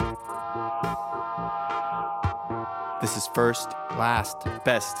This is First, Last,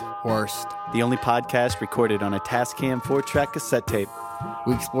 Best, Worst. the only podcast recorded on a Tascam 4-track cassette tape.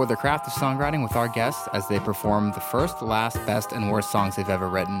 We explore the craft of songwriting with our guests as they perform the first, last, best, and worst songs they've ever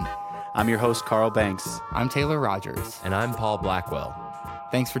written. I'm your host, Carl Banks. I'm Taylor Rogers. And I'm Paul Blackwell.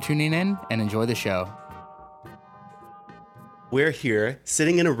 Thanks for tuning in and enjoy the show. We're here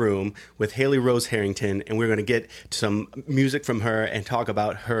sitting in a room with Haley Rose Harrington, and we're going to get some music from her and talk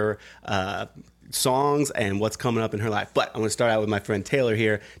about her songs and what's coming up in her life. But I'm going to start out with my friend Taylor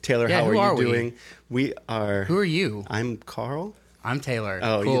here. Taylor, Yeah, how who are are you we? doing? We are... Who are you? I'm Carl. I'm Taylor.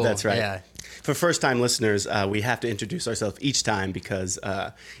 Oh, cool. yeah, that's right. Yeah. For first-time listeners, we have to introduce ourselves each time because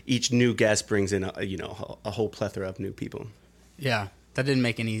each new guest brings in a whole plethora of new people. Yeah, that didn't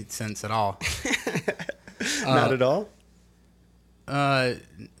make any sense at all. Not at all? No.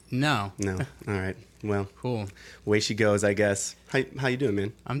 No. All right. Well, Cool. way she goes, I guess. How you doing,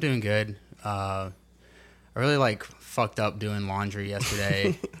 man? I'm doing good. I really fucked up doing laundry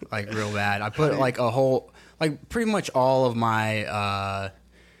yesterday, real bad. I put pretty much all of my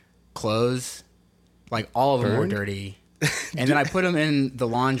clothes, all of them were Burned? dirty, and then I put them in the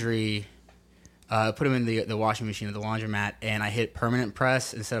laundry. Put them in the washing machine at the laundromat, and I hit permanent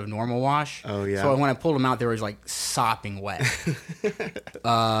press instead of normal wash. Oh, yeah. So when I pulled them out, they were sopping wet.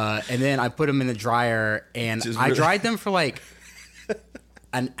 And then I put them in the dryer, and Just I really- dried them for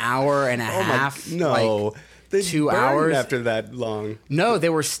an hour and a half. No. They 2 burn hours after that long. No, they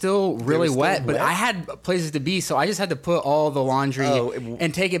were still really still wet, but wet? I had places to be, so I just had to put all the laundry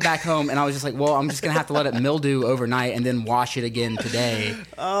and take it back home. And I was just well, I'm just going to have to let it mildew overnight and then wash it again today.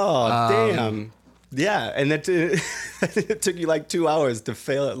 Oh, damn. Yeah, and that it took you 2 hours to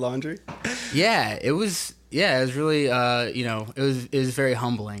fail at laundry? Yeah, it was really, it was very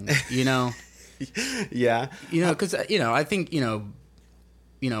humbling, Yeah. because, I think,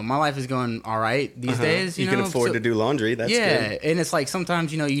 my life is going all right these days. You can afford to do laundry. That's good. And it's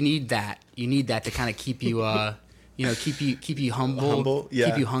sometimes, you need that. You need that to kind of keep you, keep you humble, yeah.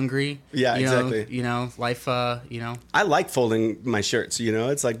 keep you hungry. Yeah, exactly. Life, I like folding my shirts,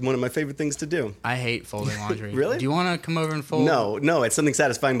 it's one of my favorite things to do. I hate folding laundry. Really? Do you want to come over and fold? No, it's something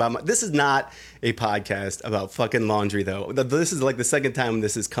satisfying about this is not a podcast about fucking laundry, though. This is the second time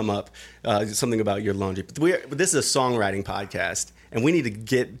this has come up, something about your laundry. But this is a songwriting podcast, and we need to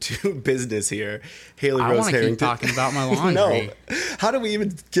get to business here. Haley I Rose want to Harrington. keep talking about my laundry. No. How do we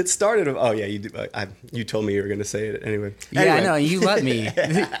even get started? Oh, yeah, you do. You told me you were going to say it anyway. Yeah, Anyway. I know. You let me.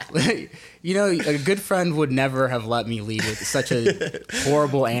 A good friend would never have let me lead with such a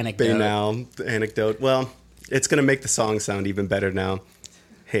horrible anecdote. Banal anecdote. Well, it's going to make the song sound even better now.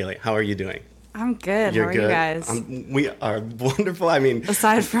 Haley, how are you doing? I'm good. You're How are good. you guys? We are wonderful. I mean,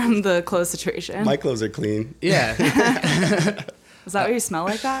 Aside from the clothes situation. my clothes are clean. Yeah. Is that why you smell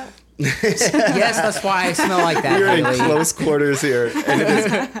like that? Yes, that's why I smell like that. You're in Haley. close quarters here,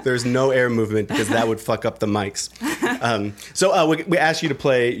 and there's no air movement because that would fuck up the mics. So we asked you to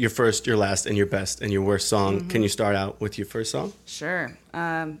play your first, your last, and your best and your worst song. Mm-hmm. Can you start out with your first song? Sure.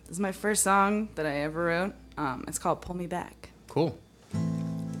 This is my first song that I ever wrote. It's called Pull Me Back. Cool.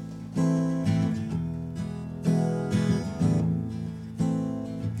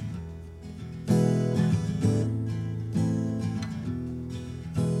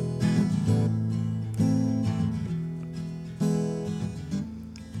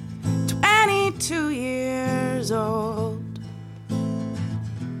 Old,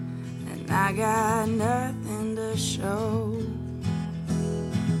 and I got nothing to show.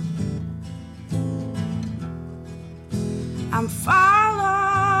 I'm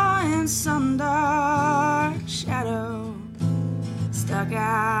following some dark shadow stuck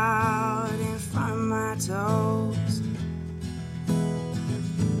out in front of my toes.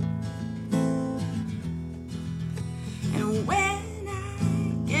 And when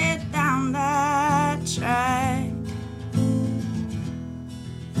I get down that track,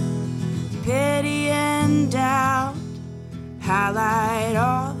 pity and doubt highlight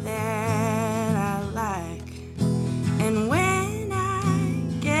all that I like. And when I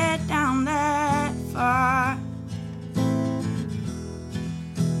get down that far,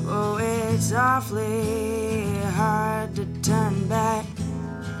 oh, it's awfully hard to turn back.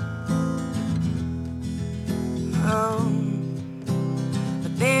 Oh,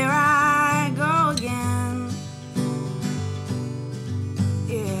 but there I go again.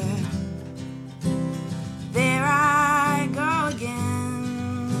 Yeah. There I go again.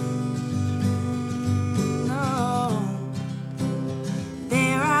 Oh,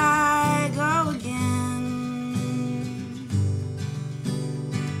 there I go again.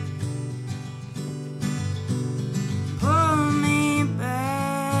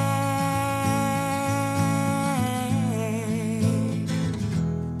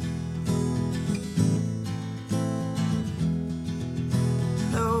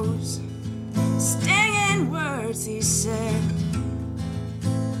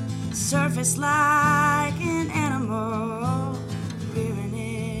 surface like an animal rearing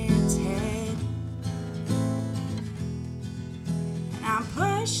its head. And I'm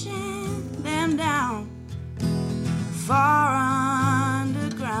pushing them down far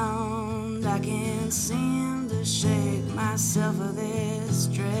underground. I can't seem to shake myself of this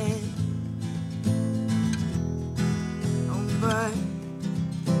dread. Oh, but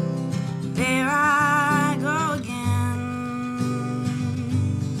there I go again.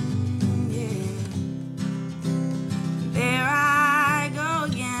 Yeah, there I go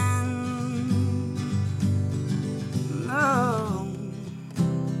again. Oh,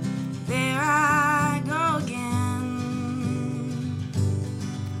 there I go again.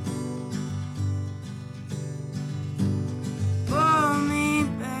 Pull me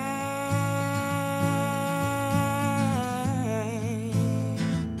back.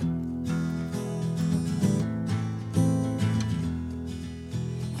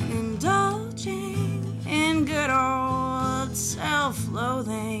 Indulging in good old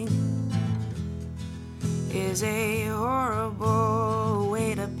self-loathing is a horrible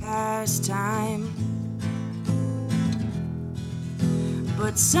way to pass time.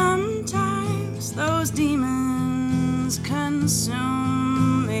 But sometimes those demons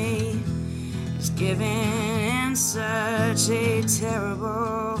consume me, just giving in such a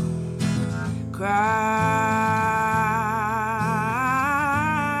terrible crime.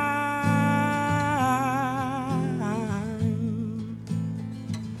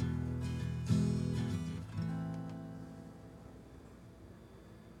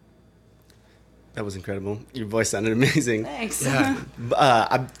 That was incredible. Your voice sounded amazing. Thanks.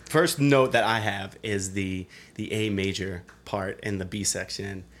 First note that I have is the A major part in the B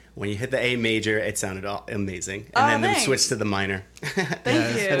section. When you hit the A major, it sounded amazing, and then thanks. switch to the minor.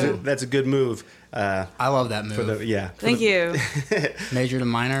 Thank you. That's a good move. I love that move. Thank you. Major to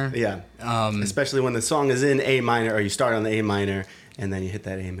minor. Yeah, especially when the song is in A minor, or you start on the A minor, and then you hit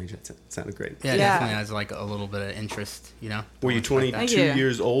that A major. It sounded great. Yeah, Yeah. definitely has like a little bit of interest, you know. Were you Like that. 22 Thank you.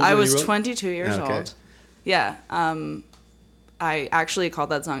 years old? I when was you wrote? 22 years Okay. old. Yeah. I actually called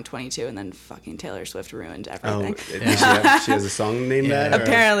that song 22, and then fucking Taylor Swift ruined Oh, everything. she has a song named Yeah. that? or-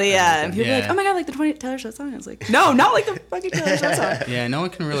 Apparently, yeah. And people were Yeah. like, oh my god, like the Taylor Swift song. I was like, no, not like the fucking Taylor Swift song. Yeah, no one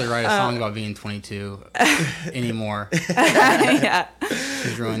can really write a song about being 22 anymore. Yeah.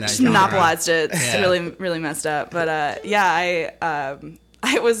 She's ruined that. Just genre. monopolized it. It's Yeah. really messed up. But yeah,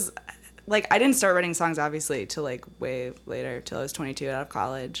 I was like, I didn't start writing songs obviously till like way later, till I was 22 out of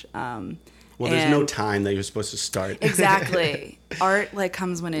college. Well, there's no and- time that you're supposed to start. Exactly. Art like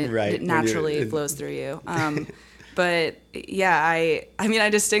comes when it, Right, it when naturally you're- flows through you. But yeah, I mean,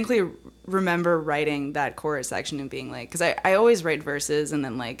 I distinctly remember writing that chorus section and being like, because I always write verses and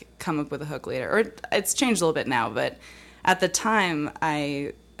then like come up with a hook later. Or it's changed a little bit now, but at the time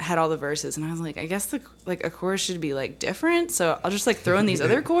I had all the verses and I was like, I guess a chorus should be like different. So I'll just like throw in these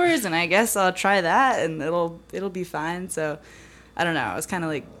other chords and I guess I'll try that and it'll be fine. So I don't know. I was kind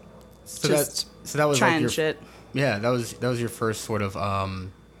of like So just that was trying like your shit. Yeah, that was your first sort of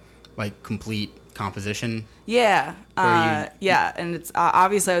like complete composition. Yeah, Where yeah, and it's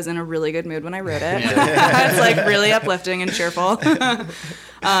obviously I was in a really good mood when I wrote it. It's like really uplifting and cheerful.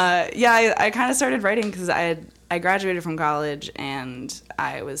 I kind of started writing because I graduated from college and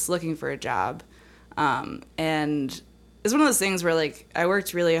I was looking for a job, and it's one of those things where like I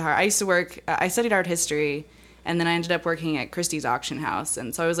worked really hard. I used to work. I studied art history, and then I ended up working at Christie's Auction House,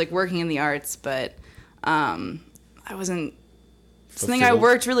 and so I was like working in the arts, but I wasn't. Something I Fulfilled.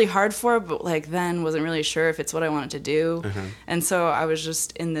 worked really hard for, but like then wasn't really sure if it's what I wanted to do, and so I was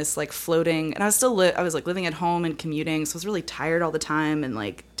just in this like floating, and I was still I was like living at home and commuting, so I was really tired all the time, and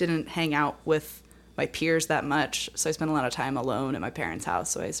like didn't hang out with my peers that much, so I spent a lot of time alone at my parents' house.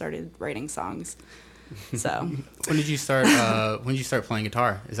 So I started writing songs. So When did you start? When did you start playing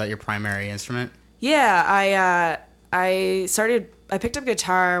guitar? Is that your primary instrument? yeah, I picked up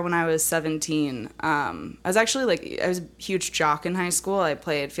guitar when I was 17. I was actually like, I was a huge jock in high school. I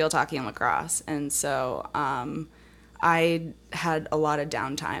played field hockey and lacrosse. And so I had a lot of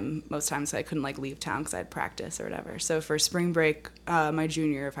downtime most times, so I couldn't like leave town because I had practice or whatever. So for spring break, my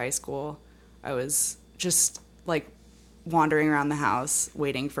junior year of high school, I was just like wandering around the house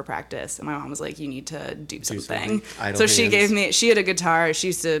waiting for practice. And my mom was like, you need to do something. Idle So she hands. she had a guitar. She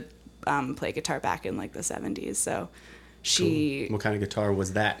used to play guitar back in like the 70s. So she What kind of guitar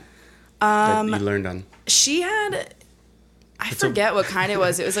was that? That you learned on? she had I forget what kind it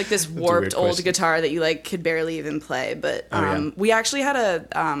was. It was like this warped old question. guitar that you like could barely even play. But we actually had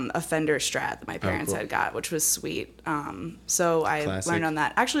a Fender Strat that my parents cool. had got, which was sweet. So I Classic. learned on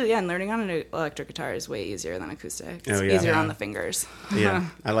that. Actually, yeah, and learning on an electric guitar is way easier than acoustic. It's Oh, yeah. easier Yeah. on the fingers. Yeah,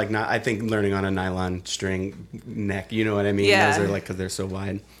 I think learning on a nylon string neck. You know what I mean? Yeah. Those are like because they're so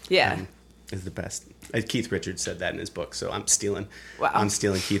wide. Yeah. Is the best. Keith Richards said that in his book, so I'm stealing. Wow. I'm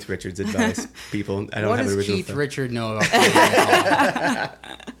stealing Keith Richards' advice. People, I don't What have does original. Keith thought. Richard know about playing guitar?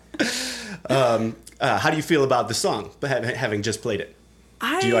 How do you feel about the song? Having just played it,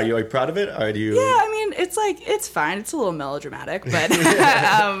 are you proud of it, or do you? Yeah, I mean, it's fine. It's a little melodramatic, but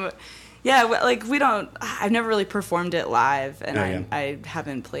yeah, like I've never really performed it live, and Oh, yeah. I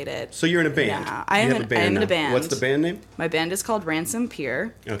haven't played it. So you're in a band. Yeah, You I am have in a now. band. What's the band name? My band is called Ransom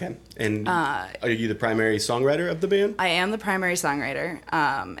Pier. Okay, and are you the primary songwriter of the band? I am the primary songwriter,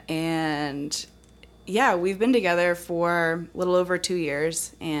 and yeah, we've been together for a little over 2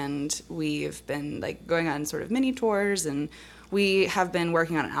 years, and we've been like going on sort of mini tours, and we have been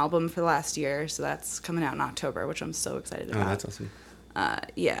working on an album for the last year, so that's coming out in October, which I'm so excited Oh, about. that's awesome.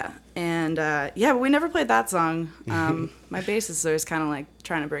 Yeah, and but we never played that song. My bassist is kind of like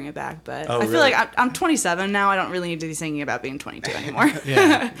trying to bring it back, but Oh, I feel really? like I'm 27 now. I don't really need to be singing about being 22 anymore.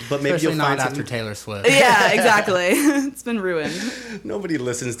 Yeah, But maybe especially you'll not find after something. Taylor Swift. Yeah, exactly. It's been ruined. Nobody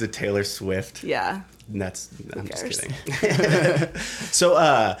listens to Taylor Swift. Yeah. I'm just cares? kidding.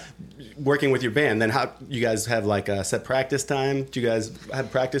 So, working with your band, then how you guys have like a set practice time? Do you guys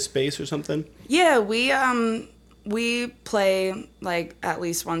have practice space or something? Yeah, we play like at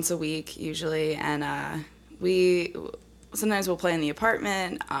least once a week usually, and sometimes we'll play in the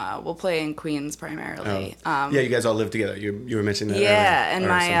apartment. We'll play in Queens primarily. Yeah, you guys all live together. You were mentioning that. Yeah, earlier, and or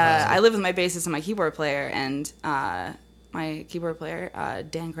my someplace. I live with my bassist and my keyboard player, and my keyboard player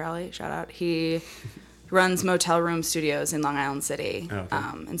Dan Crowley, shout out. He runs Motel Room Studios in Long Island City, Oh, okay.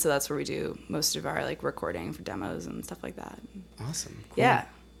 and so that's where we do most of our like recording for demos and stuff like that. Awesome. Cool. Yeah.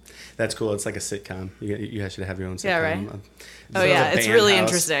 That's cool. It's like a sitcom. You guys should have your own sitcom. Yeah, right? So Oh yeah, a it's band really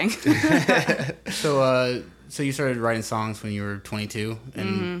house. interesting. So you started writing songs when you were 22,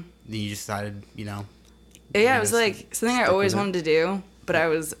 and then you decided, Yeah, You it was guys like something I stuck always with it? wanted to do, but I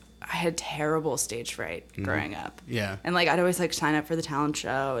had terrible stage fright growing up. yeah. And like I'd always like sign up for the talent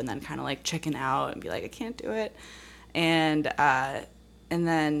show and then kind of like chicken out and be like I can't do it. And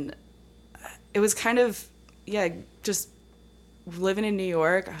then it was kind of just living in New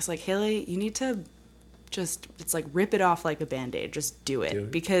York. I was like, Haley, you need to it's like rip it off like a Band-Aid. Just do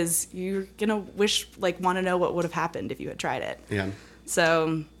it, because you're gonna want to know what would have happened if you had tried it. Yeah.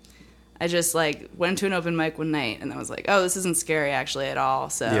 So I just like went to an open mic one night and then was like, oh, this isn't scary actually at all.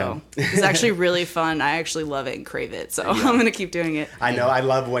 So Yeah. it's actually really fun. I actually love it and crave it. So I'm going to keep doing it. I know. I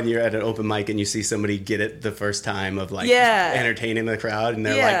love when you're at an open mic and you see somebody get it the first time of like Yeah. entertaining the crowd, and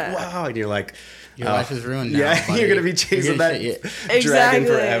they're Yeah. like, "Wow!" and you're like, Your life is ruined now. Yeah, buddy. you're gonna be chasing You're that gonna shit- dragon Exactly.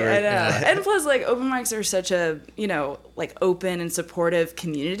 forever. I know. And plus, like, open mics are such a, like open and supportive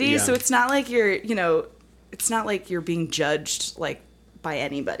community. Yeah. So it's not like it's not like you're being judged like by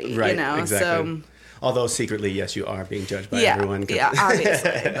anybody, Right, So exactly. Although secretly, yes, you are being judged by yeah, everyone. yeah,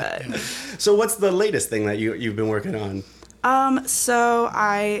 obviously. But So what's the latest thing that you've been working on? so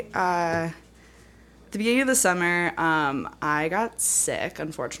I at the beginning of the summer, I got sick.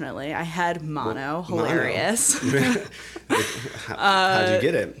 Unfortunately, I had mono. Mono? Hilarious. How'd you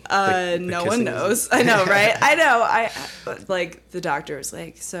get it? The No one kissing? knows. I know, right? I know. I like the doctor was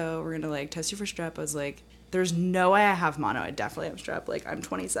like, so we're gonna like test you for strep. I was like, there's no way I have mono. I definitely have strep. Like, I'm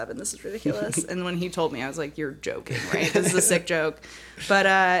 27. This is ridiculous. And when he told me, I was like, you're joking, right? This is a sick joke.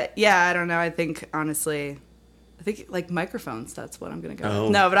 But yeah, I don't know. I think honestly, like microphones. That's what I'm gonna go. Oh.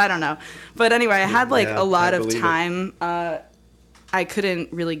 With. No, but I don't know. But anyway, I had like Yeah, a lot I of believe it. time. I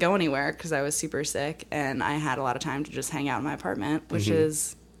couldn't really go anywhere because I was super sick, and I had a lot of time to just hang out in my apartment, which Mm-hmm.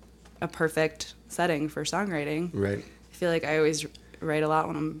 is a perfect setting for songwriting. Right. I feel like I always write a lot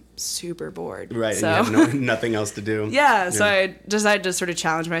when I'm super bored. Right. So And you have nothing else to do. yeah, so I decided to sort of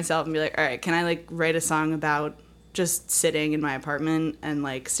challenge myself and be like, all right, can I like write a song about just sitting in my apartment and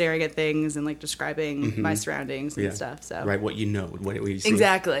like staring at things and like describing my surroundings and Mm-hmm. Yeah. stuff. So Right. What you know. What you see.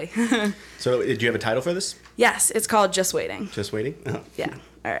 exactly. So, did you have a title for this? Yes, it's called Just Waiting. Just waiting. Oh. Yeah.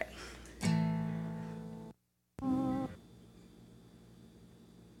 All right.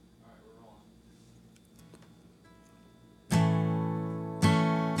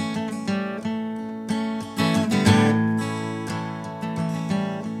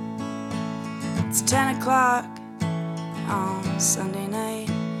 It's 10 o'clock on Sunday night.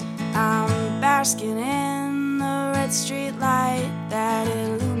 I'm basking in the red street light that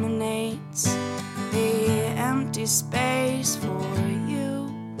illuminates the empty empty space for you.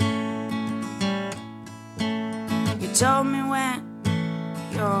 You told me when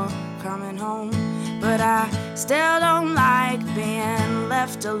you're coming home, but I still don't like being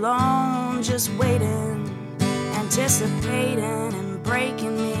left alone, just waiting, anticipating and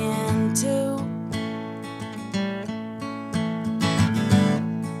breaking me in two.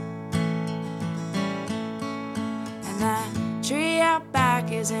 And that tree out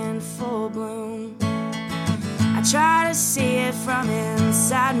back is in full bloom. I try to see it from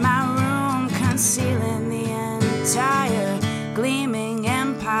inside my room, concealing the entire gleaming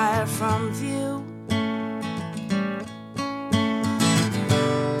empire from view.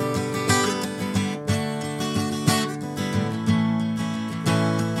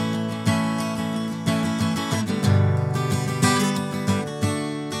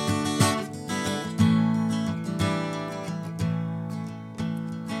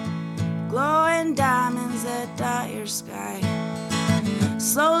 Glowing diamonds that dot your sky,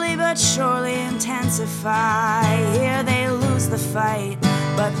 slowly but surely intensify. Here they lose the fight,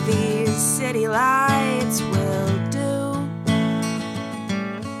 but these city lights will do.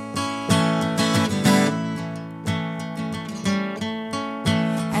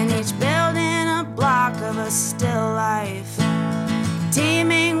 And each building a block of a still life,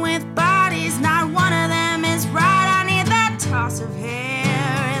 teeming with bodies, not one of them is right. I need that toss of hair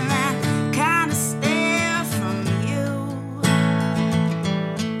and that kind of stare from you.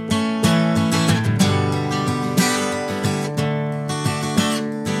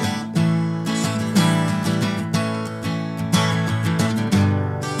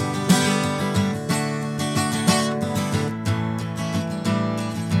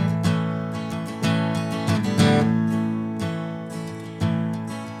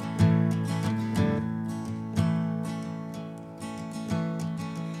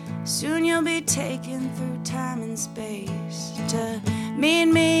 Soon you'll be taken through time and space to meet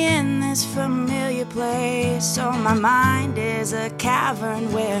me in this familiar place. So my mind is a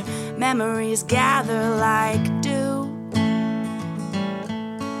cavern where memories gather like dew.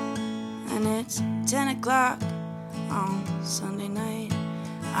 And it's 10 o'clock on Sunday night.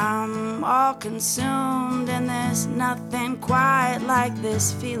 I'm all consumed, and there's nothing quite like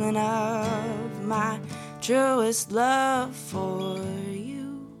this feeling of my truest love for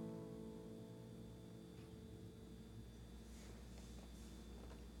you.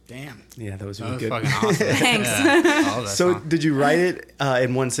 Damn. Yeah, that was That really was good. fucking awesome. Thanks. Yeah, all that So, song. did you write it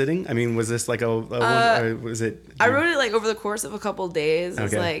in one sitting? I mean, was this like or was it? I wrote it like over the course of a couple days.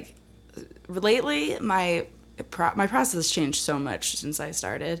 It's Okay. like lately my process has changed so much since I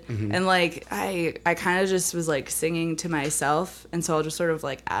started, and like I kind of just was like singing to myself, and so I'll just sort of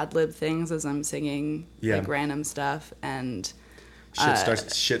like ad lib things as I'm singing, Yeah. like random stuff, and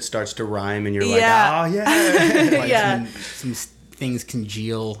Shit starts to rhyme, and you're Yeah. like, oh yeah. Like yeah. some things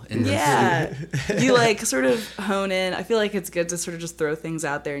congeal in this. yeah, you like sort of hone in. I feel like it's good to sort of just throw things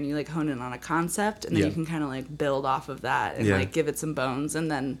out there, and you like hone in on a concept, and then Yeah. you can kind of like build off of that and Yeah. like give it some bones,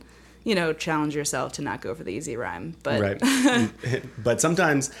 and then challenge yourself to not go for the easy rhyme. But Right. But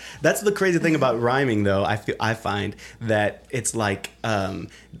sometimes that's the crazy thing about rhyming, though. I find that it's like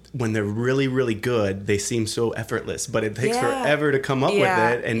when they're really, really good, they seem so effortless, but it takes Yeah. forever to come up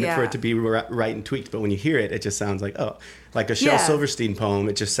Yeah, with it and yeah. for it to be right and tweaked. But when you hear it, it just sounds like, like a Shel Yeah. Silverstein poem.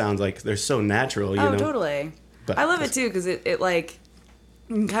 It just sounds like they're so natural, you know? Totally. But I love it too because it like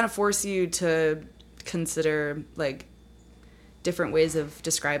can kind of force you to consider like different ways of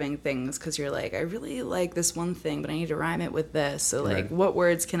describing things, because you're like, I really like this one thing, but I need to rhyme it with this. So like, Right. what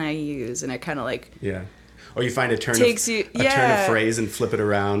words can I use? And it kind of like Yeah. Or you find a turn Takes of you- turn of yeah. phrase and flip it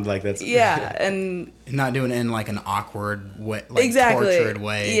around like that's yeah, and And not doing it in like an awkward way, like exactly tortured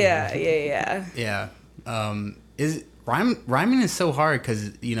way. Yeah. Is rhyming is so hard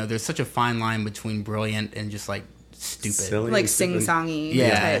because there's such a fine line between brilliant and just like stupid. Silly. Like Stupid. sing-songy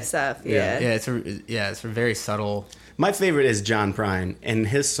Yeah. type stuff. Yeah. Yeah. It's a very subtle. My favorite is John Prine, and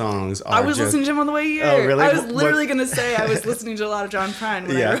his songs are I was just, listening to him on the way here. Oh, really? I was What- literally going to say I was listening to a lot of John Prine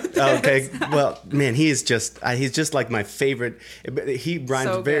when I Yeah. wrote this. Okay. Well, man, he's just like my favorite. He rhymes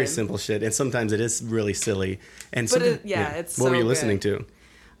So very good. simple shit, and sometimes it is really silly. And But sometimes- it's What were so you good. listening to?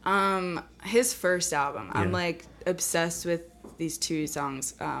 His first album. I'm Yeah. like obsessed with these two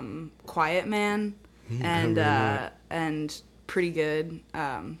songs, Quiet Man remember that. and Pretty Good.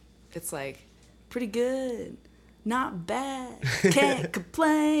 It's like pretty good. not bad, can't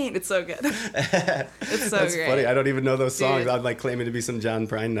complain. It's so good. It's so That's great. funny. I don't even know those songs. Dude. I'm like claiming to be some John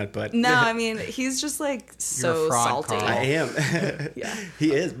Prine nut, but No, I mean, he's just like You're so a fraud, salty. Carl. I am. Yeah.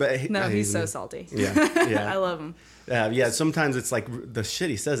 He is, but No, he's so salty. Yeah, yeah. I love him. Yeah, sometimes it's like the shit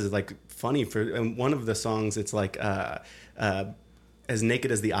he says is like funny. And one of the songs, it's like as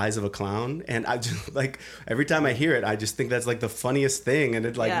naked as the eyes of a clown, and I just like every time I hear it, I just think that's like the funniest thing, and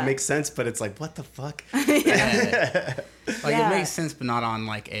it like Yeah. makes sense, but it's like what the fuck? Yeah. Like Yeah. it makes sense, but not on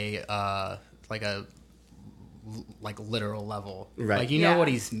like a literal level. Right. Like you know Yeah. what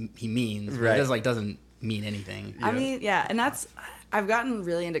he means, but Right. it doesn't mean anything. I mean, yeah, and I've gotten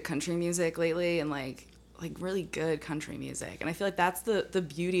really into country music lately, and like really good country music, and I feel like that's the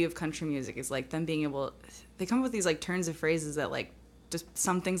beauty of country music is like them being able, they come up with these like turns of phrases that like just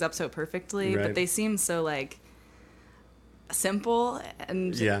sum things up so perfectly, Right. but they seem so like simple.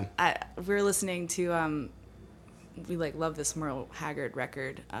 And Yeah. we're listening to we like love this Merle Haggard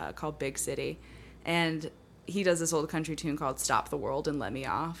record called Big City, and he does this old country tune called Stop the World and Let Me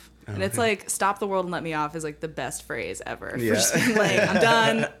Off. And it's like, stop the world and let me off is like the best phrase ever. Yeah. For just being like, I'm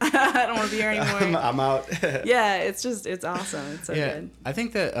done. I don't want to be here anymore. I'm out. Yeah, it's awesome. It's so yeah, good. I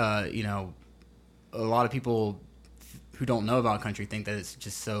think that a lot of people who don't know about country think that it's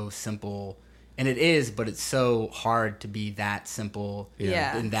just so simple, and it is, but it's so hard to be that simple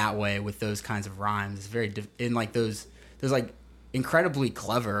Yeah. in that way with those kinds of rhymes. It's very in like those like incredibly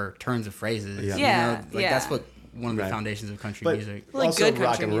clever turns of phrases. Yeah. Yeah, like yeah. that's what one of the Right. foundations of country But music. Like also good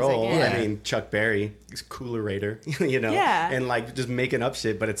rock country and music, roll. yeah. I mean, Chuck Berry is Coolerator, Yeah. and like just making up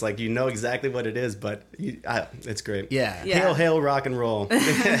shit, but it's like you know exactly what it is, but it's great. Yeah. Yeah. Hail, hail, rock and roll.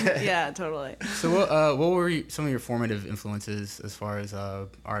 Yeah, totally. So what were some of your formative influences as far as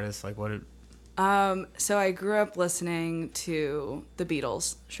artists? Like what? So I grew up listening to the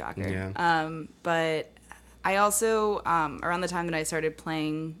Beatles, shocker. Yeah. But I also, around the time that I started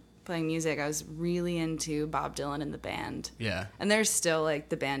playing music, I was really into Bob Dylan and the band. Yeah. And there's still like,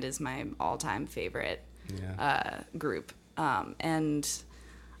 the band is my all-time favorite group. And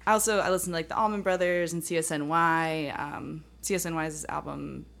I listened to like the Allman Brothers and CSNY. CSNY's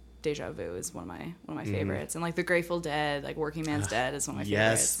album Deja Vu is one of my favorites, and like the Grateful Dead, like Working Man's Dead is one of my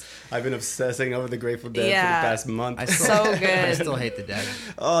Yes, favorites. I've been obsessing over the Grateful Dead for Yeah. the past month. I still, So good. I still hate the Dead.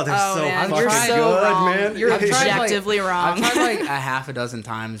 Oh, they're Oh so man, fucking you're so good, wrong. man. You're I've tried, like- objectively wrong. I've tried like a half a dozen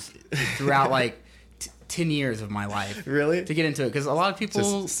times throughout like 10 years of my life. Really? To get into it, because a lot of people.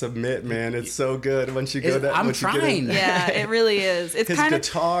 Just submit, man. It's so good once you go that. I'm once you get trying. in. Yeah, it really is. It's His kind of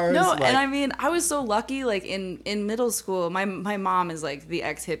guitars, no, like- and I mean, I was so lucky. Like in middle school, my mom is like the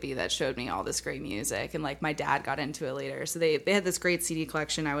ex hippie that showed me all this great music, and like my dad got into it later. So they had this great CD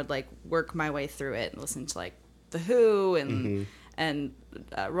collection. I would like work my way through it and listen to like the Who and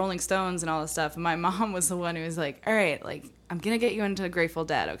Rolling Stones and all this stuff. And my mom was the one who was like, "All right, like I'm gonna get you into Grateful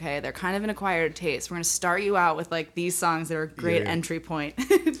Dead. Okay, they're kind of an acquired taste. We're gonna start you out with like these songs that are a great Yeah. entry point."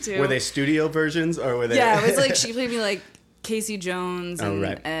 to Were they studio versions or were they? Yeah, it was like she played me like Casey Jones Oh, and,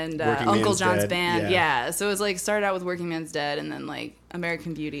 right. and Working Uncle Man's John's Dead, band. yeah. Yeah, so it was like started out with Working Man's Dead and then like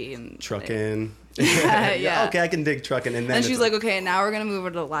American Beauty and Truckin'. Yeah. Okay, I can dig Truckin'. And then And she's it's like, okay, now we're gonna move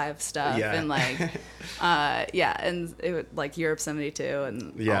over to live stuff Yeah. and like, yeah, and it would, like Europe '72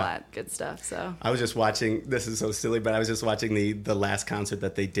 and Yeah. all that good stuff. So I was just watching. This is so silly, but I was just watching the last concert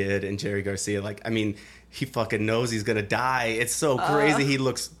that they did, and Jerry Garcia. Like, I mean, he fucking knows he's gonna die. It's so crazy. He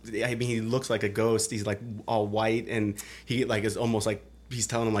looks. I mean, he looks like a ghost. He's like all white, and he like is almost like he's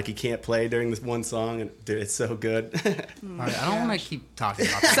telling him like he can't play during this one song. And dude, it's so good. All right, I don't want to keep talking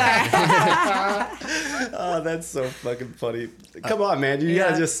about that. Oh, that's so fucking funny. Come on, man. You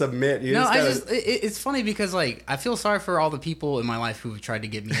gotta Yeah. just submit. You No, just gotta, it's funny because like I feel sorry for all the people in my life who've tried to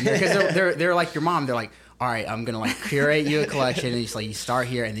get me in there, because they're like your mom. They're like, all right, I'm gonna like curate you a collection, and it's like you start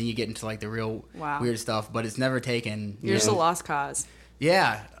here and then you get into like the real Wow. weird stuff, but it's never taken. you're just a lost cause.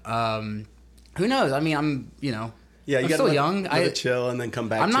 Yeah. Who knows? I mean, I'm yeah, you I'm gotta still let, young. let it chill and then come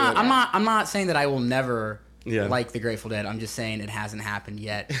back. I'm to not. it. I'm not saying that I will never Yeah. like the Grateful Dead. I'm just saying it hasn't happened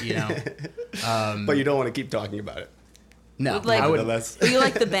yet. But you don't want to keep talking about it. No, Like, I would. Nevertheless. you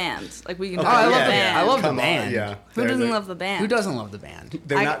like the band? Like we can. Oh, talk I about love the the band. I love the Come on, band. yeah. Who They're- doesn't they're- love the band? Who doesn't love the band?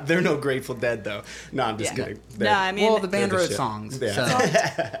 They're I- not. They're no Grateful Dead though. No, I'm just Yeah. kidding. No, I mean, Well, the band they're the wrote shit. songs, Yeah.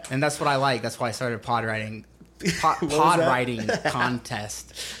 so, and that's what I like. That's why I started pod writing. Pod that? writing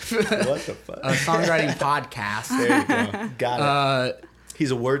contest, what the fuck? a songwriting podcast. There you go. Got it. Uh, He's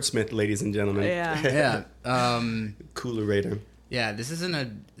a wordsmith, ladies and gentlemen. Yeah. yeah, Coolerator. yeah. This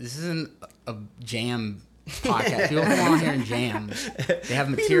isn't a jam podcast. People come on here and jam. They have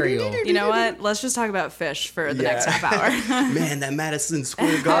material. You know what? Let's just talk about fish for the next half hour. Man, that Madison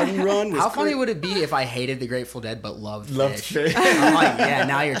Square Garden run was How funny would it be if I hated the Grateful Dead but loved fish. I'm like, yeah,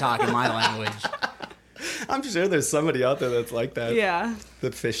 now you're talking my language. I'm sure there's somebody out there that's like that. Yeah.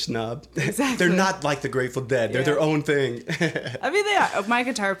 The fish snob. Exactly. They're not like the Grateful Dead. They're Yeah. their own thing. I mean, they are. My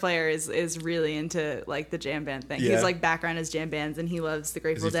guitar player is really into like the jam band thing. Yeah. He's like background is jam bands, and he loves the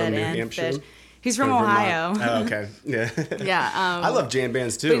Grateful Is he Dead from New and Hampshire? Fish. He's from Or Vermont? Ohio. Oh, okay. Yeah. Yeah. I love jam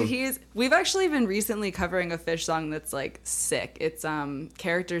bands too. But we've actually been recently covering a Fish song that's like sick. It's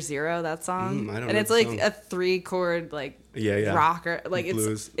Character Zero, that song. I don't and know it's the like song. a 3-chord like Yeah. rocker. Like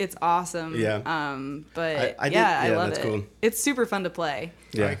Blues. it's awesome. Yeah. But I I did- love that's it. cool. It's super fun to play.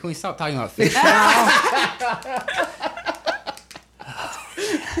 Yeah. All right, can we stop talking about fish now?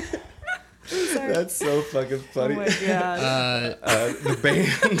 That's so fucking Oh funny. my god.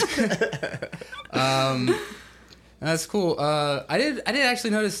 The band. That's cool. I did actually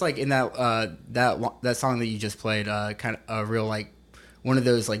notice like in that that song that you just played, kind of a real like one of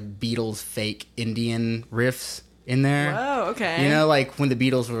those like Beatles fake Indian riffs in there. Whoa, okay. You know, like when the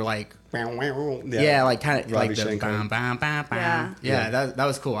Beatles were like, yeah, like kind of Ravi like the Shankar. bam, bam, bam, bam. Yeah. Yeah, that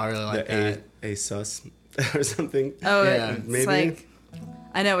was cool. I really like that. A sus or something. Oh, Yeah. it's Maybe. like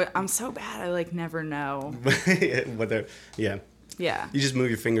I know I'm so bad. I like never know. Whether, yeah. Yeah. You just move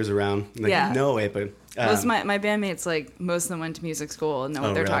your fingers around. Like, Yeah. No way, but. Most my bandmates, like most of them went to music school and know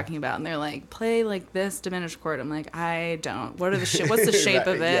what Oh, they're really? talking about, and they're like, play like this diminished chord. I'm like, I don't. What are the what's the shape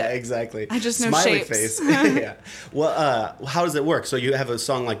of it? Yeah, exactly. I just know Smiley shapes. face. Yeah. Well, how does it work? So you have a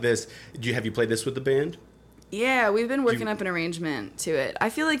song like this. Have you played this with the band? Yeah, we've been working up an arrangement to it. I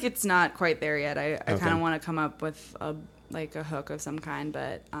feel like it's not quite there yet. I Okay. kind of want to come up with a hook of some kind,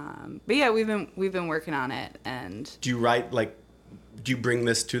 but yeah, we've been working on it, and Do you write like? Do you bring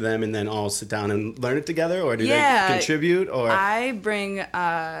this to them and then all sit down and learn it together, or do Yeah, they contribute? Or I bring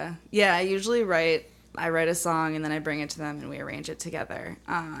I usually write a song and then I bring it to them and we arrange it together.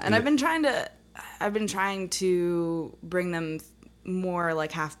 And I've been trying to bring them more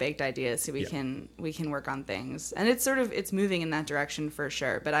like half-baked ideas so we can work on things. And it's moving in that direction for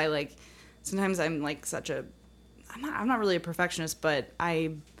sure. But sometimes I'm like I'm not really a perfectionist, but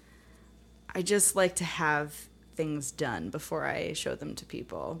I just like to have things done before I show them to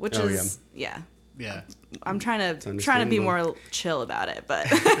people, which is Yeah. I'm trying to be understandable. more chill about it,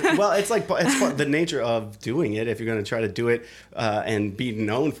 but well, it's the nature of doing it. If you're going to try to do it and be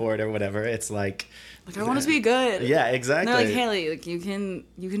known for it or whatever, it's like I want it to be good. Yeah, exactly. And they're like, Haley, like you can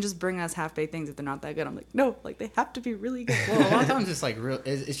just bring us half-baked things if they're not that good. I'm like, no, like they have to be really good. Well, a lot of times it's like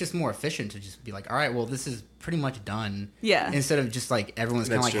it's just more efficient to just be like, all right, well, this is pretty much done. Yeah. Instead of just like everyone's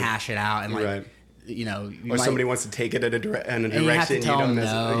kind of That's like true. hash it out and like, Right. you know, or somebody wants to take it in a direction and you have to tell them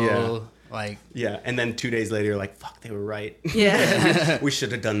no. Yeah. Like, Yeah, and then 2 days later, you're like, "Fuck, they were right. Yeah. We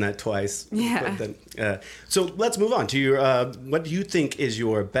should have done that twice." Yeah. But then, so let's move on to your. What do you think is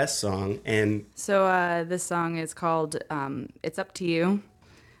your best song? And So this song is called "It's Up to You,"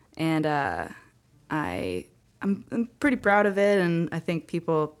 and I'm pretty proud of it, and I think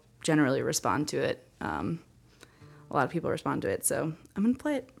people generally respond to it. A lot of people respond to it, so I'm gonna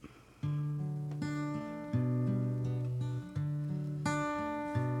play it.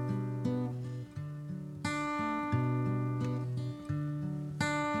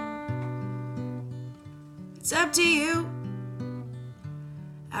 It's up to you.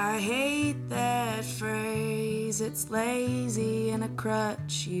 I hate that phrase. It's lazy and a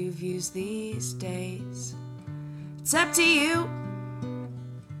crutch you've used these days. It's up to you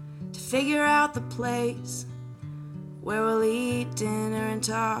to figure out the place where we'll eat dinner and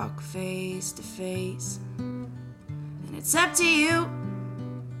talk face to face. And it's up to you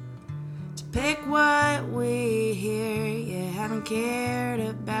to pick what we hear. You haven't cared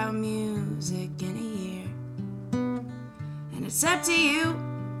about music in a year. And it's up to you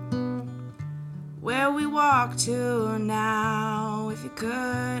where we walk to now. If you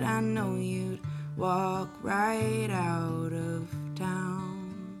could, I know you'd walk right out of town.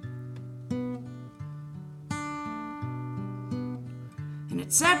 And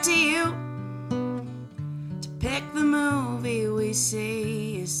it's up to you to pick the movie we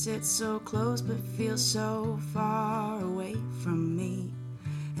see. You sit so close but feel so far away from me.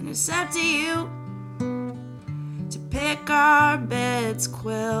 And it's up to you to pick our bed's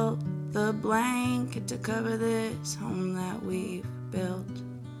quilt, the blanket to cover this home that we've built.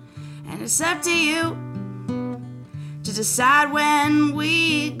 And it's up to you to decide when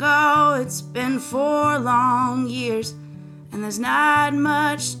we go. It's been 4 long years and there's not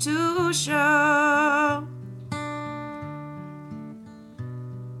much to show.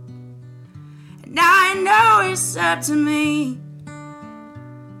 And Now I know it's up to me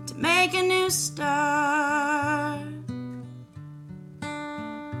to make a new start,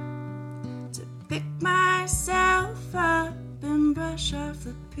 to pick myself up and brush off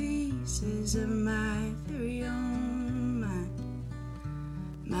the pieces of my very own mind,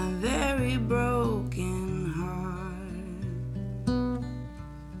 my very broken heart.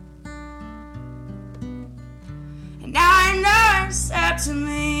 And now I know it's up to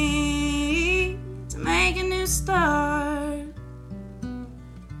me to make a new start,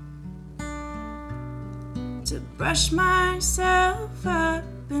 to brush myself up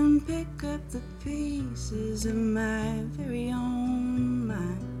and pick up the pieces of my very own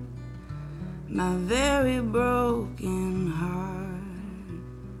mind, my very broken heart.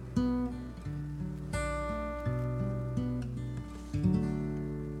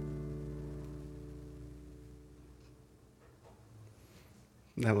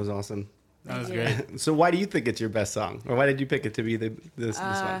 That was awesome. That was Thank you. great. So why do you think it's your best song, or why did you pick it to be this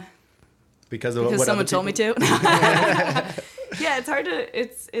one? Because of Because what someone other told me people- to. Yeah, it's hard to.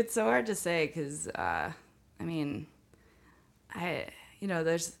 It's so hard to say because I mean,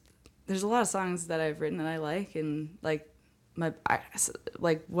 there's a lot of songs that I've written that I like, and like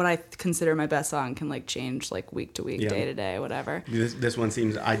like what I consider my best song can like change like week to week, Yeah. day to day, whatever. This one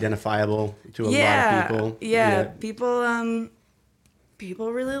seems identifiable to a lot Yeah, of people. yeah,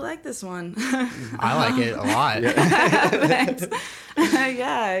 people really like this one. I like it a lot. Thanks.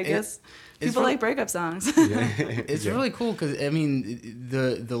 Yeah, I guess it's people really- like breakup songs. It's really cool because I mean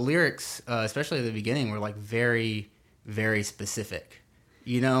the lyrics, especially at the beginning, were like very, very specific.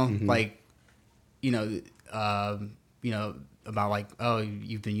 You know, like about like, oh,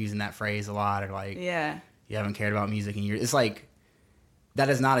 you've been using that phrase a lot, or like Yeah. you haven't cared about music in years. It's like that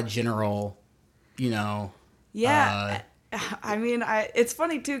is not a general, Yeah. I mean, it's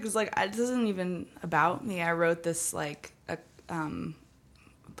funny too because like this isn't even about me. I wrote this like a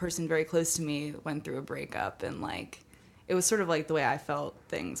person very close to me went through a breakup, and like it was sort of like the way I felt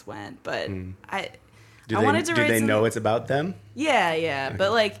things went. But I wanted to do write they some- know it's about them? Yeah.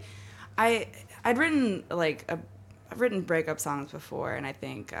 But like I'd written I've written breakup songs before, and I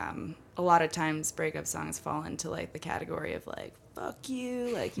think a lot of times breakup songs fall into like the category of like fuck you,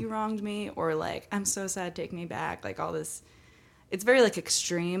 like you wronged me, or like I'm so sad, take me back, like all this. It's very like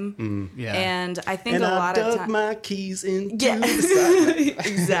extreme, Yeah. and I think And a I lot of dug times, my keys into yeah, the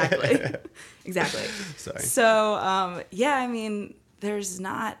side. exactly. Sorry. So yeah, I mean, there's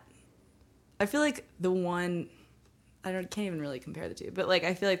not. I feel like the one. Can't even really compare the two, but like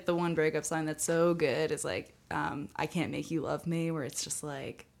I feel like the one breakup song that's so good is like I Can't Make You Love Me, where it's just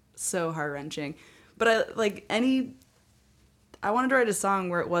like so heart wrenching. But I wanted to write a song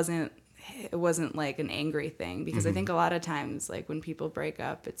where it wasn't like an angry thing, because I think a lot of times like when people break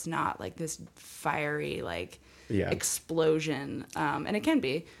up, it's not like this fiery like explosion, and it can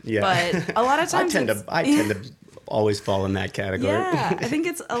be. Yeah. But a lot of times I tend to always fall in that category. yeah, I think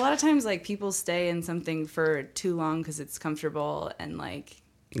it's a lot of times like people stay in something for too long because it's comfortable, and like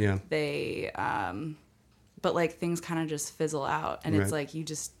Yeah. they but like things kind of just fizzle out, and it's Right. like you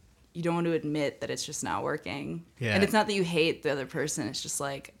don't want to admit that it's just not working. Yeah. And it's not that you hate the other person, it's just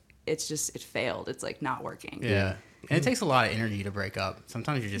like it failed, it's like not working. Yeah. And it takes a lot of energy to break up.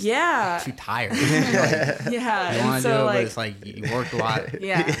 Sometimes you're just too tired. Yeah. You And want to so do it, like but it's like you worked a lot.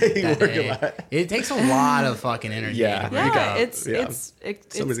 yeah. that day. It takes a lot of fucking energy Yeah. to break Yeah, up. it's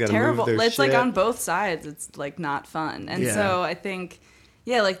Somebody's gotta terrible. move their It's like shit. on both sides. It's like not fun. And Yeah. so I think,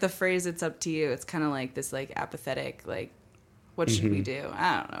 yeah, like the phrase "it's up to you." It's kind of like this like apathetic like, what should we do?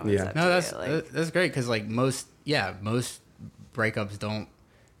 I don't know. It's Yeah. up No, to that's you. Like, that's great because like most breakups don't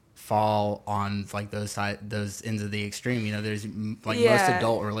fall on like those ends of the extreme. You know, there's like most Yeah.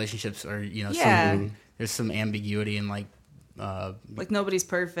 adult relationships are Yeah. there's some ambiguity and like like nobody's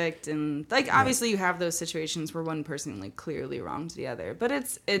perfect, and like obviously you have those situations where one person like clearly wrongs the other, but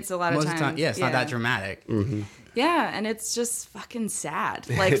it's a lot most of of times. the time, yeah, it's not that dramatic. Yeah, and it's just fucking sad,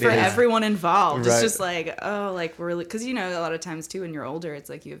 like It for is. everyone involved. Right. It's just like, oh, like we're really, because a lot of times too when you're older, it's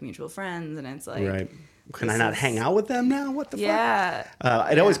like you have mutual friends, and it's like, Right. Can I this not is- hang out with them now? What the fuck? yeah,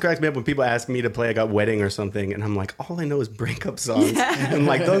 It always cracks me up when people ask me to play like a wedding or something, and I'm like, all I know is breakup songs. And I'm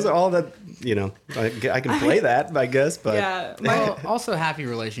like, those are all that, I can play that, I guess, but yeah. Well, also happy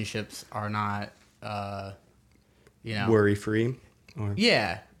relationships are not, worry free. Or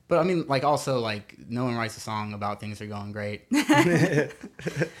yeah. But I mean, like also like no one writes a song about things are going great. Yeah.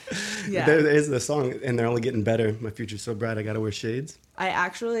 There is the song, and they're only getting better. My future's so bright, I gotta wear shades. I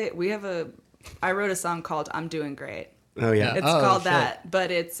wrote a song called "I'm Doing Great," Oh yeah. It's Oh, called shit. that,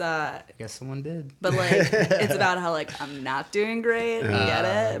 but it's I guess someone did. but like it's about how like I'm not doing great. You get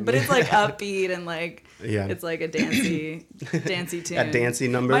it? But it's like upbeat and like Yeah. it's like a dancey tune. A dancey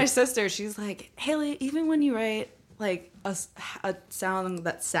number. My sister, she's like, Haley, even when you write like a sound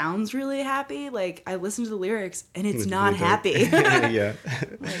that sounds really happy, like I listen to the lyrics and it's not really happy. Yeah.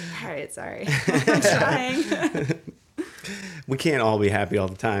 I'm like, all right, sorry, I'm trying. We can't all be happy all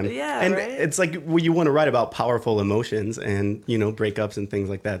the time. Yeah, and right? it's like when you want to write about powerful emotions and breakups and things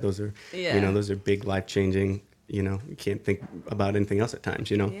like that. Those are Yeah. those are big life changing. You can't think about anything else at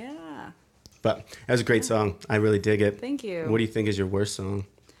times. Yeah. But that was a great song. I really dig it. Thank you. What do you think is your worst song?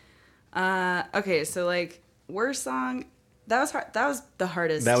 Okay, so like worst song, that was hard. That was the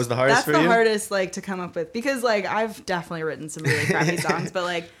hardest. That was the hardest That's for the you? hardest like to come up with because like I've definitely written some really crappy songs, but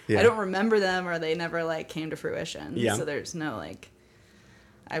like Yeah. I don't remember them or they never like came to fruition. Yeah. So there's no like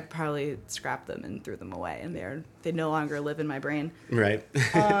I probably scrapped them and threw them away and they no longer live in my brain. Right.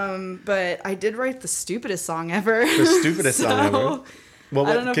 But I did write the stupidest song ever. The stupidest song ever. So, Well,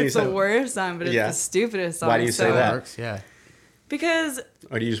 I don't know if can you it's the say- worst song, but it's Yeah. the stupidest song. Why do you say So- that? Works, yeah. Because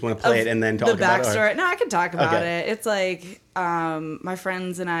Or do you just want to play of it and then talk the about backstory. it? No, I can talk about Okay. it. It's like my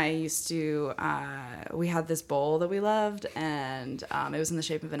friends and I used to. We had this bowl that we loved, and it was in the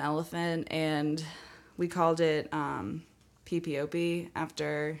shape of an elephant, and we called it PPOP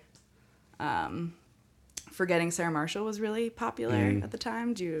after. Forgetting Sarah Marshall was really popular at the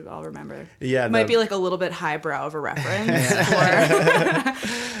time. Do you all remember? Yeah, it might the- be like a little bit highbrow of a reference.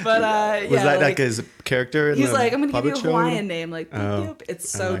 But Was yeah, that like his character? In he's the like, I'm gonna give you puppet a show? Hawaiian name, like Oh. Boop. It's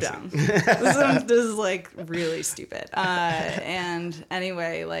so I see. dumb. This is like really stupid. And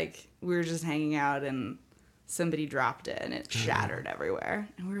anyway, like we were just hanging out and somebody dropped it and it shattered everywhere.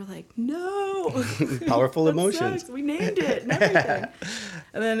 And we were like, no. Powerful That emotions. sucks. We named it and everything.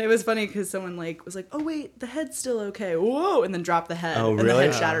 And then it was funny because someone like was like, oh wait, the head's still okay. Whoa, and then dropped the head. Oh, And the really?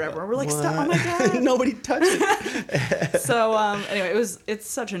 head shattered everywhere. We're like, stop! Oh my god! Nobody touched it. So anyway, it's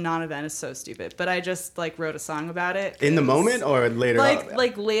such a non-event. It's so stupid. But I just like wrote a song about it. In the 'cause- moment or later? on?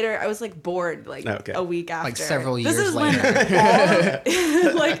 like later, I was like bored like Okay. a week after. Like several This years is when later.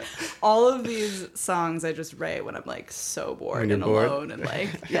 like all of these songs I just write when I'm like so bored When you're and bored? alone and like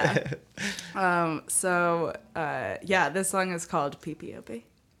yeah. Yeah, this song is called PPOP.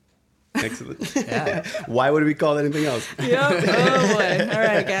 Excellent. Yeah. Why would we call it anything else? Yep. Oh boy. All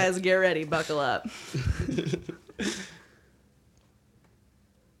right, guys, get ready. Buckle up.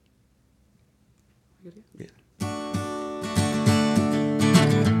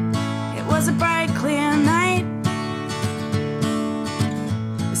 It was a bright, clear night.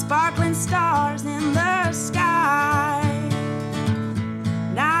 With sparkling stars in the sky.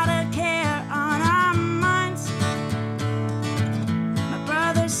 Not a care on our minds. My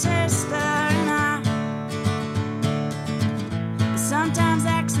brother, sister, and I. But sometimes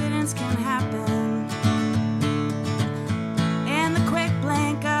accidents can happen. In the quick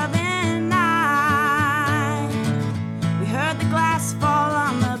blink of an eye, we heard the glass fall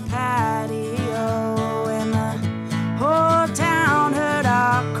on the patio, and the whole town heard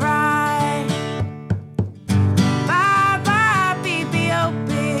our cry. Bye bye,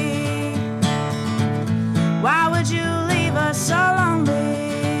 PPOP. Why would you leave us so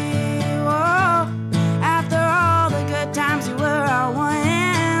lonely? Whoa, after all the good times you were our one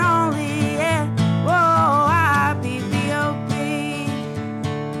and only. Yeah. Whoa, PPOP.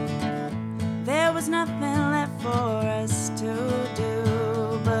 There was nothing left for us to do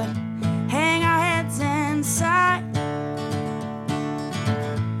but hang our heads inside.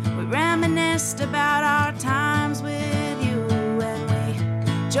 We reminisced about our times with you, and we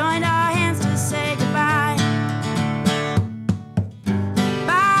joined our hands to say goodbye.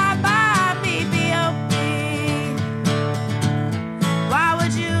 Bye bye, PPOP. Why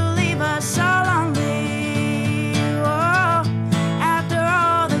would you leave us so lonely? Whoa, after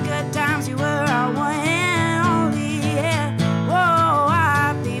all the good times you were our one and only. Yeah. Whoa,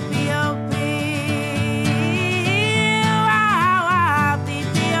 PPOP.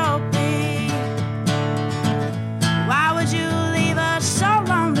 PPOP. Why would you leave us so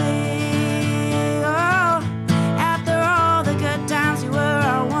lonely? Oh, after all the good times you were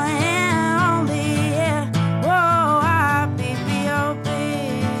our one and only. Yeah. Whoa, PPOP.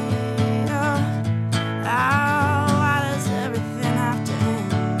 Oh, why does everything have to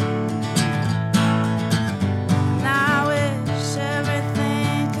end? And I wish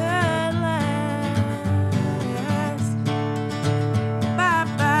everything could last. Bye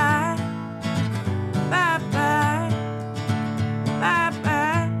bye. Bye bye. Bye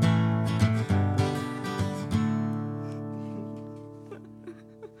bye.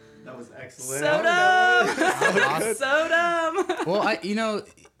 That was excellent. So dumb. dumb. So dumb. Well,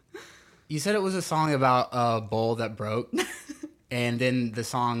 you said it was a song about a bowl that broke. And then the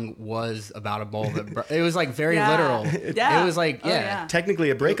song was about a bowl that broke. It was like very literal. Yeah. It was like, Oh, yeah. Technically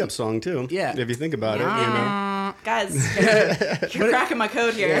a breakup song too. Yeah. If you think about it, you know. Guys, you're cracking my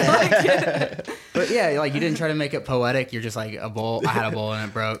code here. Like, But yeah, like you didn't try to make it poetic. You're just like a bowl. I had a bowl and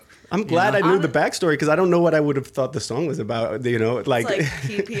it broke. I'm glad I knew the backstory because I don't know what I would have thought the song was about. You know, like, it's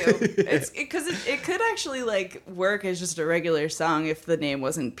like PPO. It's because it could actually like work as just a regular song if the name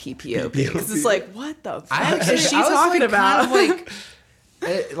wasn't PPOP. Because it's like, what the fuck is she talking about? Kind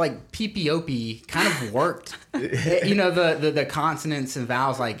of like PPOP kind of worked. You know, the consonants and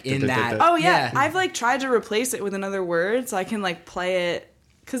vowels like in that. Oh yeah. I've like tried to replace it with another word so I can like play it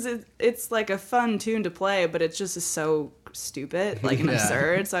because it's like a fun tune to play, but it just is so stupid, like and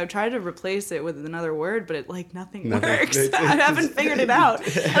absurd. So I've tried to replace it with another word, but it like nothing works. I haven't figured it out.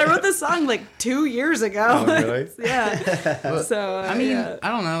 And I wrote this song like 2 years ago. Oh, really? Yeah. So I mean, I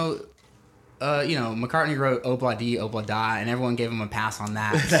don't know. You know, McCartney wrote "Obla Di, Obla Da," and everyone gave him a pass on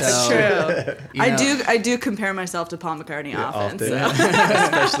that. That's so, true. You know, I do compare myself to Paul McCartney often. So.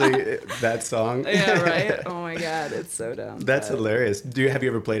 Especially that song. Yeah, right. Oh my god, it's so dumb. That's hilarious. Have you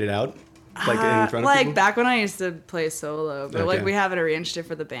ever played it out? Like in front of like people? back when I used to play solo, but like Okay. we haven't arranged it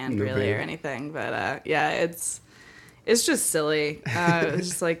for the band No really band. or anything. But yeah, it's just silly. It's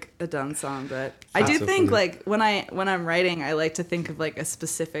just like a dumb song, but I do so think funny. like when I'm writing, I like to think of like a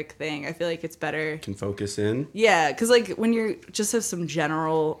specific thing. I feel like it's better. Can focus in. Yeah, because like when you just have some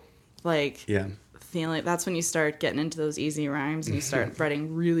general like Yeah. feeling, that's when you start getting into those easy rhymes and you start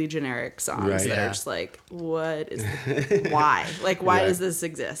writing really generic songs Right. that Yeah. are just like, what is why? Like, why Right. does this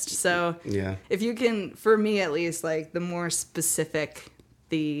exist? So Yeah. if you can, for me at least, like the more specific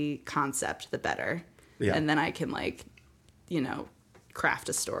the concept, the better. Yeah. And then I can like, you know, craft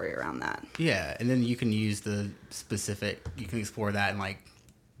a story around that. yeah, and then you can use the specific. You can explore that and like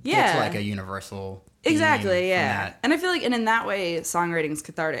get Yeah. to like a universal. theme Exactly, from yeah. that. And I feel like, and in that way, songwriting is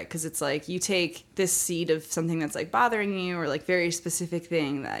cathartic because it's like you take this seed of something that's like bothering you or like very specific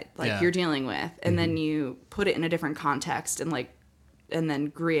thing that like Yeah. you're dealing with, and then you put it in a different context and like, and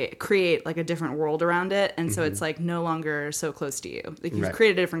then create like a different world around it, and so it's like no longer so close to you. Like you've Right.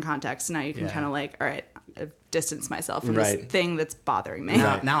 created a different context, so now you can Yeah. kind of like, all right, I've distanced myself from Right. this thing that's bothering me.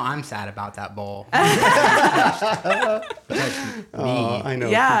 Now I'm sad about that bowl. Oh, I know.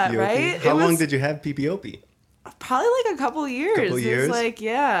 Yeah, PPOP. right? How It long was- did you have PPOP? Probably like a couple years. Couple years? It's like,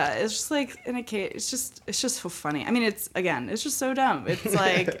 yeah, it's just like in a case. It's just so funny. I mean, it's just so dumb. It's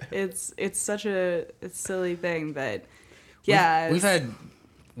like it's such a silly thing, but yeah, We've it's- had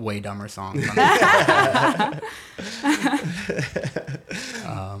way dumber songs. On this.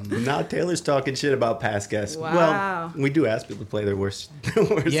 Now Taylor's talking shit about past guests. Wow. Well, we do ask people to play their worst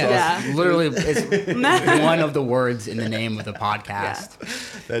songs. Yeah, Yeah. literally, it's one of the words in the name of the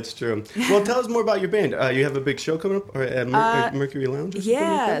podcast. That's true. Well, tell us more about your band. You have a big show coming up or at Mercury Lounge? Or something like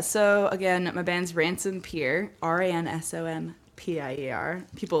yeah. that? So again, my band's Ransom Pier, RANSOMPIER.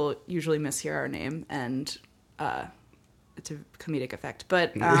 People usually mishear our name, and it's a comedic effect,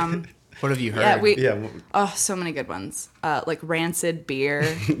 but. What have you heard? Yeah, Yeah, well, oh, so many good ones. Like rancid beer.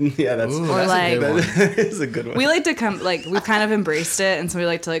 yeah, that's Ooh, Or that's like- a good one. that is a good one. We like to come, like, we've kind of embraced it, and so we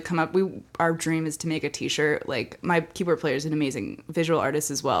like to, like, come up. Our dream is to make a t-shirt. Like, my keyboard player is an amazing visual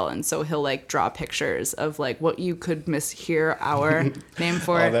artist as well, and so he'll, like, draw pictures of, like, what you could mishear our name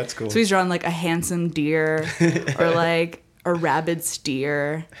for. Oh, that's cool. So he's drawn, like, a handsome deer, or, like, a rabid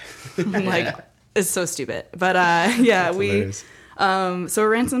steer. Like, it's so stupid. But, yeah, Hilarious. so we're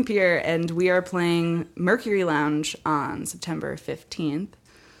Ransom Pier, and we are playing Mercury Lounge on September 15th.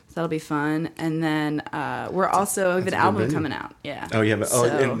 So that'll be fun. And then we have an good album venue. coming out. Yeah. Oh, yeah. So,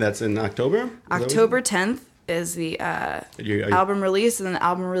 And that's in October? Is that what- October 10th is the You- album release, and then the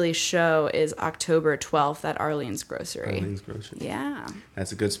album release show is October 12th at Arlene's Grocery. Arlene's Grocery. Yeah.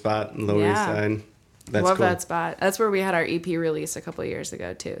 That's a good spot. Lower Yeah. East Side. That's Love cool. that spot. That's where we had our EP release a couple of years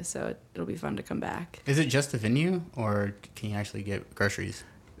ago, too. So it'll be fun to come back. Is it just a venue, or can you actually get groceries?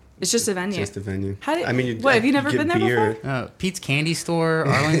 It's just a venue. Just a venue. How do- I mean, what, have you never get been there beer. before? Pete's Candy Store,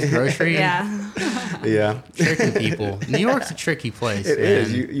 Arlen's Grocery. Yeah. Yeah. Tricking people. New York's a tricky place. It man.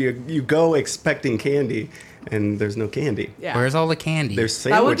 is. You go expecting candy, and there's no candy. Yeah. Where's all the candy? There's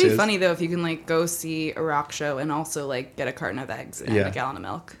That would sandwiches. be funny though if you can like go see a rock show and also like get a carton of eggs and Yeah. a gallon of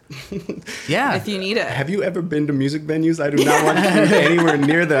milk yeah. if you need it. Have you ever been to music venues? I do not want to be anywhere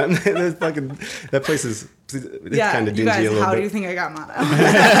near them. That place is Yeah, kind of you dingy guys, a little how bit. do you think I got mono?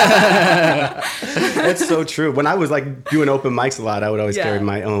 That's so true. When I was like doing open mics a lot, I would always Yeah. carry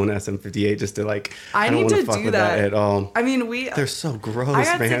my own SM58 just to like. I don't need wanna to fuck do with that. at all. I mean, They're so gross, I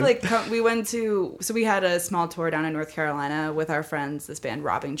got man. to like we went to we had a small tour down in North Carolina with our friends, this band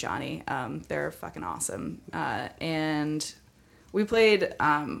Robbing Johnny. They're fucking awesome, and we played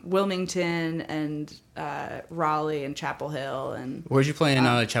Wilmington and Raleigh and Chapel Hill and Where'd you play in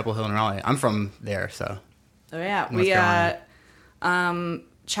Chapel Hill and Raleigh? I'm from there, so. oh yeah, North Carolina.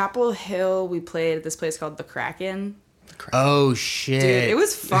 Chapel Hill we played at this place called the Kraken. Oh shit! Dude, it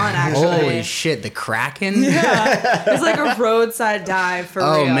was fun actually. Holy shit! The Kraken. Yeah, it's like a roadside dive for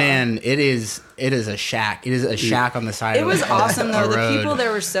Oh real. man, it is a shack. It is a shack on the side. It of was a awesome though. a The road. people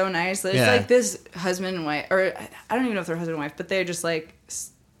there were so nice. There's Yeah. like this husband and wife, or I don't even know if they're husband and wife, but they're just like,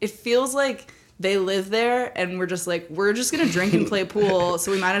 it feels like they live there, and we're just gonna drink and play pool,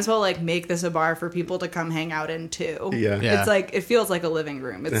 so we might as well like make this a bar for people to come hang out in too. Yeah. Yeah. It's like it feels like a living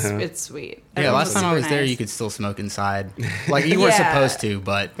room. It's Uh-huh. it's sweet. Yeah, Everyone last time I super was there, nice. you could still smoke inside. Like you were Yeah. supposed to,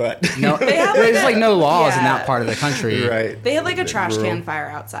 but But- no, They have, like, there's like no laws in yeah. that part of the country. Right. They had like a trash Rural. can fire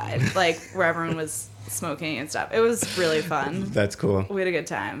outside, like where everyone was smoking and stuff. It was really fun. That's cool. We had a good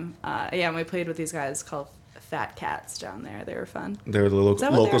time. Yeah, and we played with these guys called Fat Cats down there. They were fun. They're the Is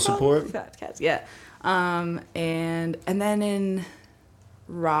that what local they were support. called? Fat Cats, yeah. And then in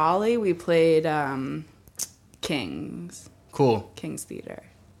Raleigh we played King's Cool. Theater.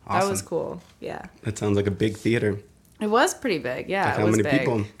 Awesome. That was cool. Yeah, That sounds like a big theater. it was pretty big. Yeah, Like it how was many big.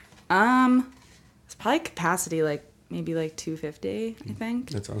 people? It's probably capacity like maybe like 250, I think.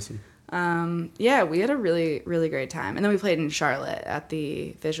 That's awesome. Yeah, we had a really, really great time. And then we played in Charlotte at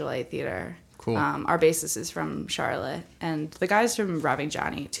the Visual Aid Theater. Cool. Our bassist is from Charlotte, and the guys from Robbing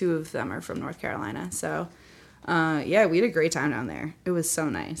Johnny, 2 of them are from North Carolina. So, yeah, we had a great time down there. It was so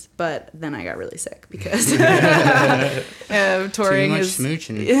nice. But then I got really sick because touring much is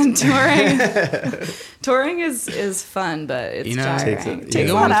smooching. touring is fun, but it's You know, tiring. you Takes a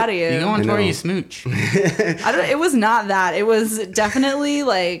go lot on- out of you. You go on I tour, know. you smooch. It was not that. It was definitely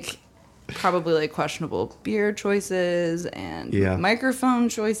like probably like questionable beer choices and Yeah. microphone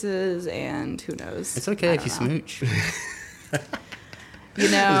choices and who knows. It's okay I if you don't know. smooch. You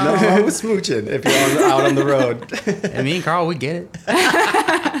know, Nothing wrong with smooching if you're out on the road. And me and Carl, we get it.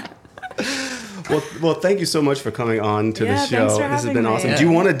 Well, thank you so much for coming on to Yeah, the thanks show. for This has having been me. awesome. Yeah. Do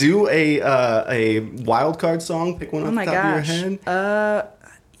you want to do a wild card song? Pick one oh off my the top gosh. of your head.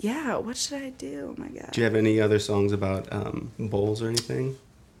 Yeah, what should I do? Oh my gosh. Do you have any other songs about bowls or anything?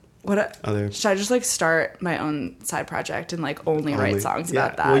 Other Should I just like start my own side project and like only write songs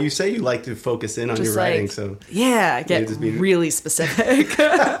about that? Well, you say you like to focus in on Just your writing, like, so yeah, get just be- really specific.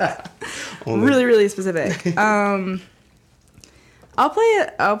 only. really, really specific. I'll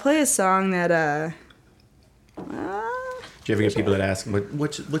play a song that Do you ever get people that ask,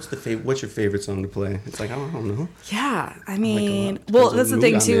 what's your favorite song to play? It's like, oh, I don't know. yeah, I mean, Depends well, on that's the the mood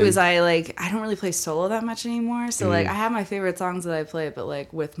thing I'm too in. is I don't really play solo that much anymore. So like I have my favorite songs that I play, but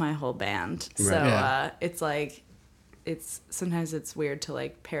like with my whole band. So Right. Yeah. it's like sometimes it's weird to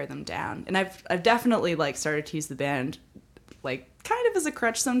like pare them down. And I've definitely like started to use the band like kind of as a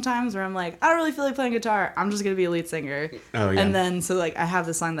crutch sometimes where I'm like, I don't really feel like playing guitar. I'm just gonna be a lead singer. Oh, yeah. And then so like I have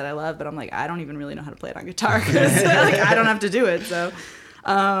the song that I love, but I'm like I don't even really know how to play it on guitar because like I don't have to do it. So,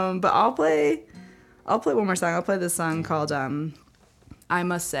 but I'll play one more song. I'll play this song called "I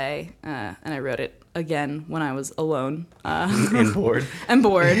Must Say," and I wrote it again when I was alone And bored. and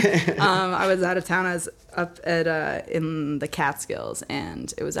bored. I was out of town. I was up at in the Catskills,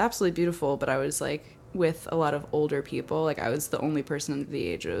 and it was absolutely beautiful. But I was like with a lot of older people. Like I was the only person under the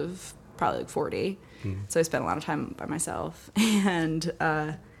age of probably like 40. So I spent a lot of time by myself. And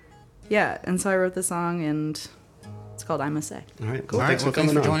yeah, and so I wrote this song, and it's called "I Must Say." All right, cool. All right, Thanks well, for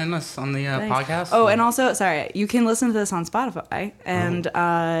thanks coming for on. joining us on the Thanks. podcast. Oh, and also, sorry, you can listen to this on Spotify, and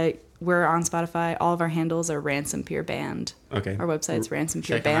we're on Spotify. All of our handles are Ransom Peer Band. Okay. Our website's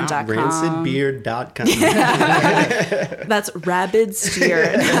Check 'em out. ransompeerband.com. Rancidbeard.com. That's Rabid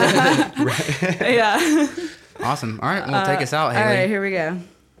Steer. Yeah. Awesome. All right, well, take us out, All Haley. right, here we go.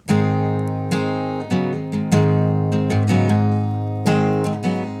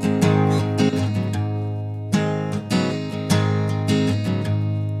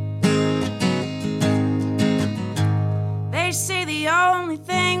 They say the only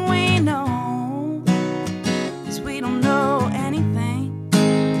thing we know is we don't know anything.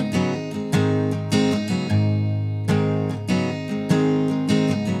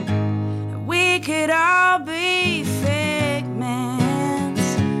 We could all be figments.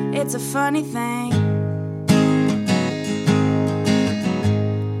 It's a funny thing.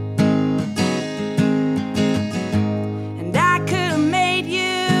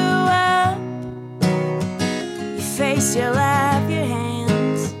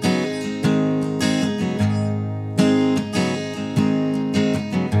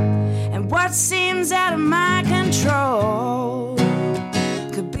 seems out of my control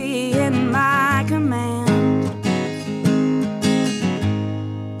could be in my command.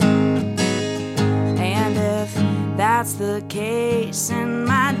 And if that's the case, and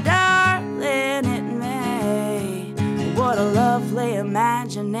my darling, it may. What a lovely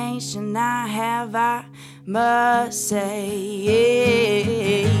imagination I have, I must say.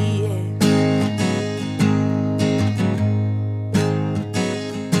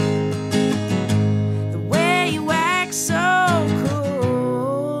 The way you act so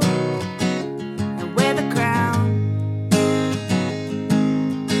cool, and wear the crown.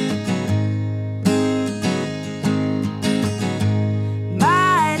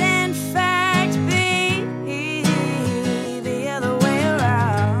 Might in fact be the other way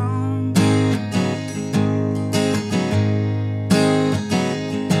around.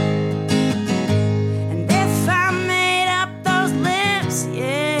 And if I made up those lips,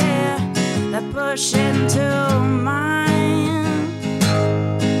 yeah, that push into mine,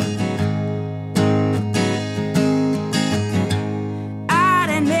 I'd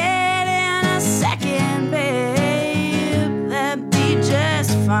admit in a second, babe, that'd be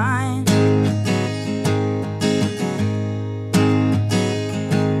just fine.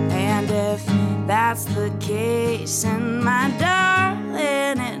 And if that's the case, and my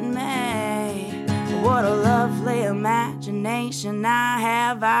darling, it may. What a lovely imagination I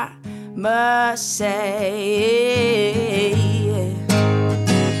have, I must say.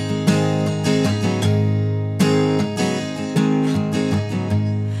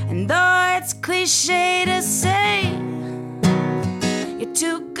 And though it's cliche to say, you're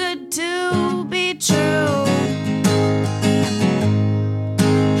too good to be true.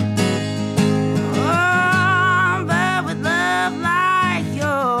 Oh, but with love like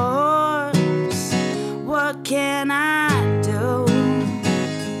yours, what can I do?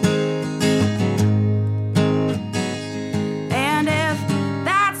 And if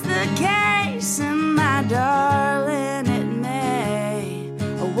that's the case, and my darling, it may.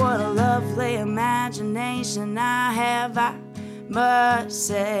 Oh, what a lovely imagination I have, I must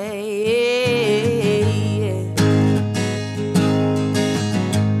say.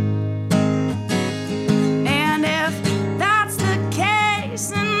 And if that's the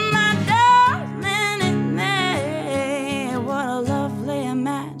case, and my darling, it may. What a lovely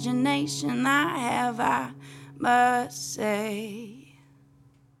imagination I have, I must say.